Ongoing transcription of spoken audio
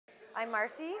I'm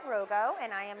Marcie Rogo,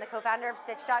 and I am the co-founder of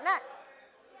Stitch.net.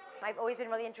 I've always been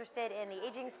really interested in the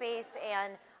aging space,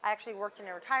 and I actually worked in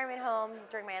a retirement home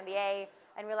during my MBA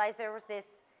and realized there was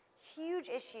this huge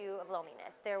issue of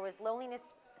loneliness. There was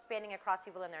loneliness spanning across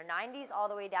people in their 90s all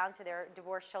the way down to their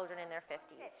divorced children in their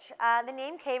 50s. The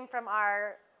name came from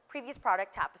our previous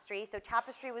product, Tapestry. So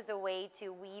Tapestry was a way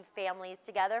to weave families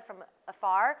together from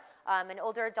afar. An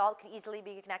older adult could easily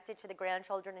be connected to the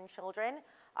grandchildren and children.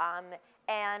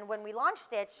 And when we launched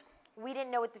Stitch, we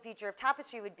didn't know what the future of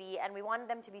Tapestry would be, and we wanted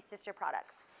them to be sister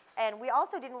products. And we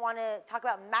also didn't want to talk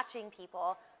about matching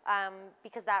people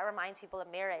because that reminds people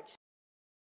of marriage.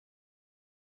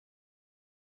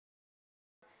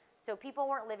 So people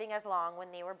weren't living as long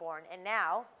when they were born, and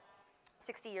now,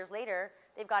 60 years later,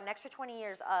 they've got an extra 20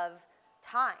 years of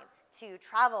time to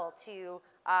travel, to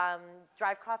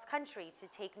drive cross country, to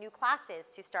take new classes,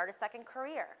 to start a second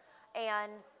career.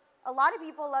 And a lot of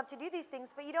people love to do these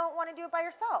things, but you don't want to do it by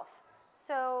yourself.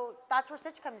 So that's where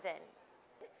Stitch comes in.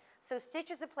 So Stitch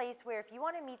is a place where if you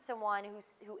want to meet someone who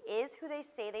is who they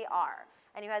say they are,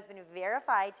 and who has been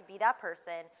verified to be that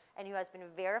person, and who has been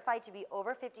verified to be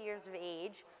over 50 years of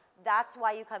age, that's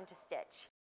why you come to Stitch.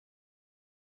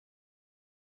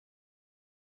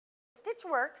 Stitch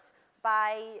works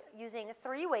by using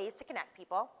 3 ways to connect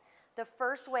people. The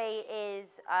first way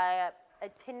is a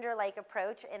Tinder-like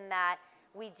approach in that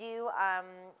we do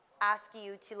ask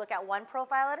you to look at one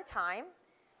profile at a time,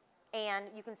 and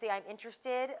you can say, I'm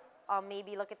interested, I'll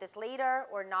maybe look at this later,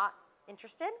 or not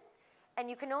interested. And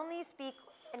you can only speak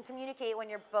and communicate when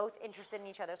you're both interested in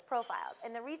each other's profiles.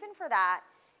 And the reason for that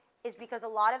is because a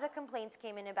lot of the complaints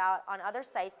came in about on other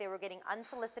sites, they were getting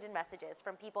unsolicited messages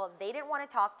from people they didn't want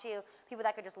to talk to, people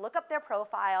that could just look up their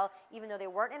profile even though they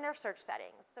weren't in their search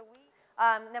settings. So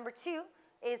number 2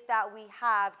 is that we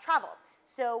have travel.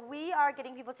 So we are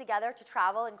getting people together to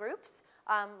travel in groups,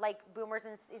 like boomers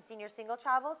and senior single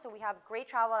travel. So we have great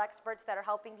travel experts that are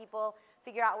helping people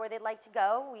figure out where they'd like to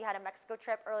go. We had a Mexico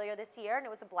trip earlier this year, and it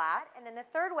was a blast. And then the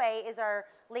third way is our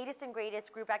latest and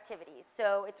greatest group activities.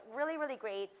 So it's really, really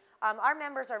great. Our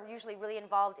members are usually really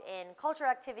involved in cultural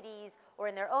activities or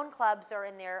in their own clubs or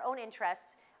in their own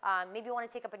interests. Maybe you want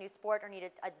to take up a new sport or need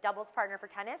a doubles partner for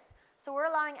tennis. So we're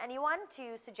allowing anyone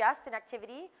to suggest an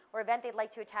activity or event they'd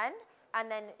like to attend, and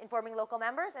then informing local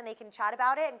members, and they can chat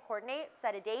about it and coordinate,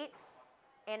 set a date,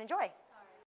 and enjoy.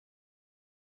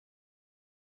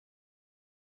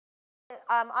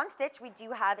 On Stitch, we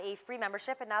do have a free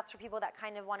membership, and that's for people that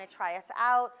kind of want to try us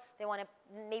out. They want to,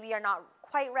 maybe are not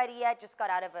quite ready yet, just got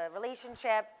out of a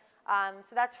relationship.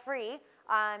 So that's free.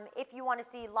 If you want to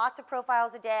see lots of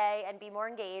profiles a day and be more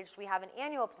engaged, we have an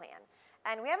annual plan.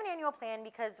 And we have an annual plan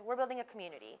because we're building a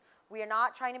community. We are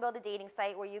not trying to build a dating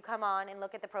site where you come on and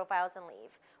look at the profiles and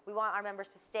leave. We want our members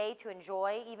to stay, to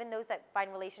enjoy, even those that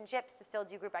find relationships, to still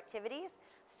do group activities.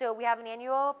 So we have an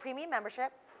annual premium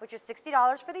membership, which is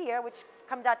 $60 for the year, which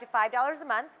comes out to $5 a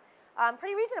month.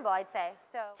 Pretty reasonable, I'd say.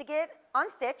 So to get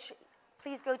on Stitch,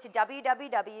 please go to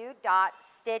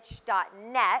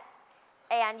www.stitch.net,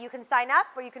 and you can sign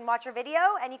up or you can watch our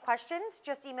video. Any questions,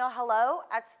 just email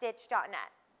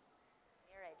hello@stitch.net.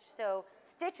 So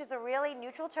Stitch is a really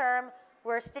neutral term.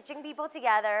 We're stitching people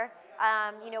together,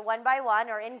 one by one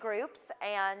or in groups,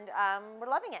 and we're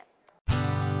loving it.